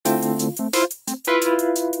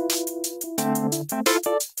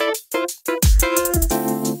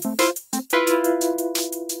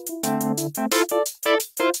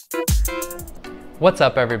What's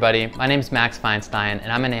up, everybody? My name is Max Feinstein,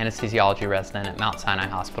 and I'm an anesthesiology resident at Mount Sinai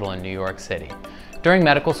Hospital in New York City. During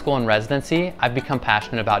medical school and residency, I've become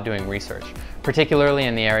passionate about doing research, particularly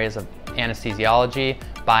in the areas of anesthesiology,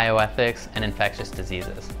 bioethics, and infectious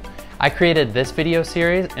diseases. I created this video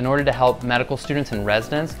series in order to help medical students and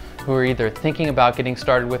residents who are either thinking about getting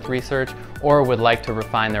started with research or would like to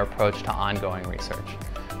refine their approach to ongoing research.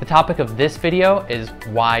 The topic of this video is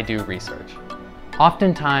why do research?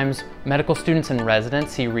 Oftentimes, medical students and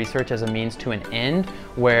residents see research as a means to an end,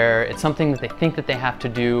 where it's something that they think that they have to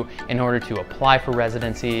do in order to apply for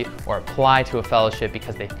residency or apply to a fellowship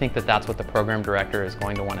because they think that that's what the program director is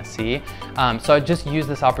going to want to see. So I just use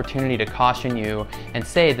this opportunity to caution you and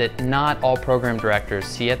say that not all program directors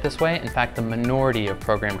see it this way. In fact, the minority of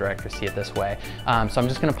program directors see it this way. So I'm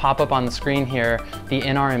just going to pop up on the screen here the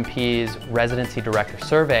NRMP's Residency Director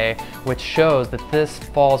Survey, which shows that this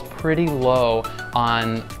falls pretty low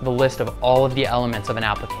on the list of all of the elements of an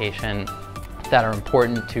application that are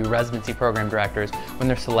important to residency program directors when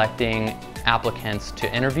they're selecting applicants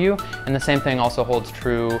to interview. And the same thing also holds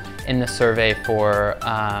true in the survey for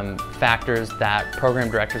factors that program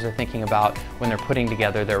directors are thinking about when they're putting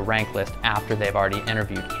together their rank list after they've already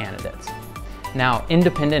interviewed candidates. Now,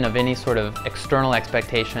 independent of any sort of external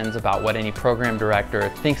expectations about what any program director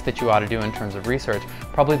thinks that you ought to do in terms of research,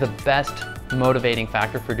 probably the best motivating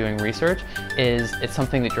factor for doing research is it's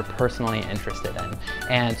something that you're personally interested in.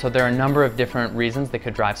 And so there are a number of different reasons that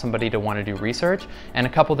could drive somebody to want to do research. And a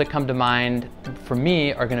couple that come to mind for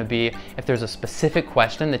me are going to be if there's a specific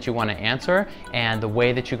question that you want to answer and the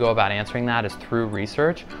way that you go about answering that is through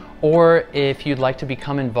research, or if you'd like to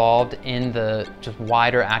become involved in the just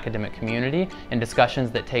wider academic community and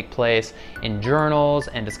discussions that take place in journals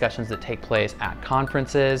and discussions that take place at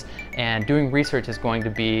conferences. And doing research is going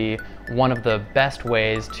to be one of the best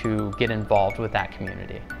ways to get involved with that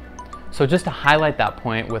community. So just to highlight that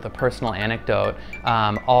point with a personal anecdote,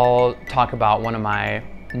 I'll talk about one of my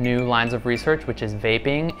new lines of research, which is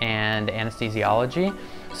vaping and anesthesiology.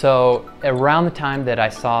 So around the time that I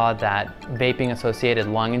saw that vaping-associated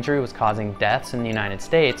lung injury was causing deaths in the United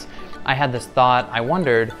States, I had this thought, I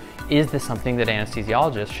wondered, is this something that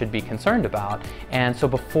anesthesiologists should be concerned about? And so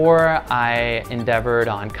before I endeavored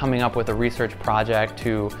on coming up with a research project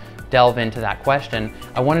to delve into that question,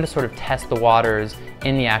 I wanted to sort of test the waters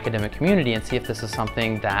in the academic community and see if this is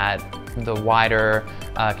something that the wider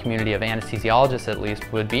community of anesthesiologists at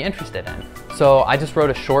least would be interested in. So I just wrote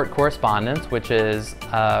a short correspondence, which is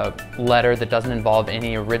a letter that doesn't involve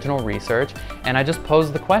any original research, and I just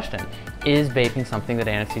posed the question, is vaping something that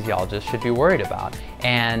anesthesiologists should be worried about?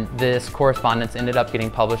 And this correspondence ended up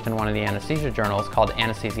getting published in one of the anesthesia journals called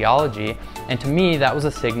Anesthesiology, and to me that was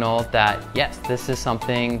a signal that yes, this is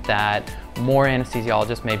something that more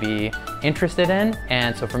anesthesiologists may be interested in.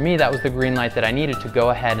 And so for me, that was the green light that I needed to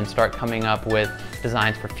go ahead and start coming up with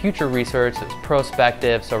designs for future research that's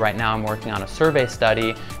prospective. So right now I'm working on a survey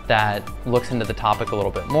study that looks into the topic a little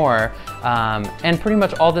bit more. And pretty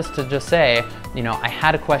much all this to just say, you know, I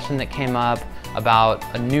had a question that came up about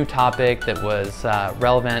a new topic that was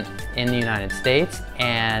relevant in the United States.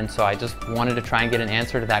 And so I just wanted to try and get an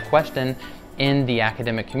answer to that question in the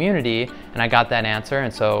academic community, and I got that answer,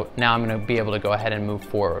 and so now I'm going to be able to go ahead and move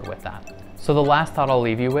forward with that. So the last thought I'll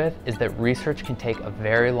leave you with is that research can take a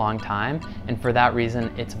very long time, and for that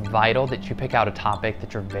reason it's vital that you pick out a topic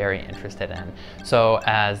that you're very interested in. So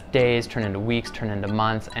as days turn into weeks, turn into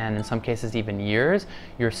months, and in some cases even years,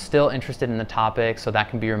 you're still interested in the topic, so that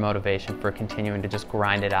can be your motivation for continuing to just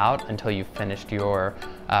grind it out until you've finished your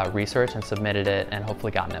research and submitted it and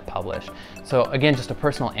hopefully gotten it published. So again, just a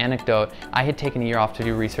personal anecdote, I had taken a year off to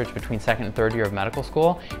do research between second and third year of medical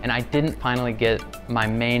school, and I didn't finally get my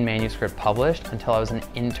main manuscript published until I was an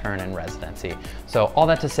intern in residency. So all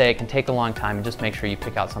that to say, it can take a long time, and just make sure you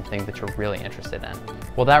pick out something that you're really interested in.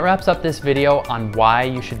 Well, that wraps up this video on why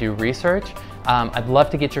you should do research. I'd love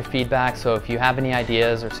to get your feedback, so if you have any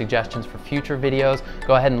ideas or suggestions for future videos,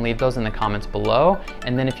 go ahead and leave those in the comments below.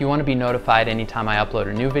 And then if you want to be notified anytime I upload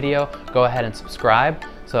a new video, go ahead and subscribe.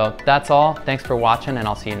 So that's all. Thanks for watching, and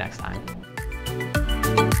I'll see you next time.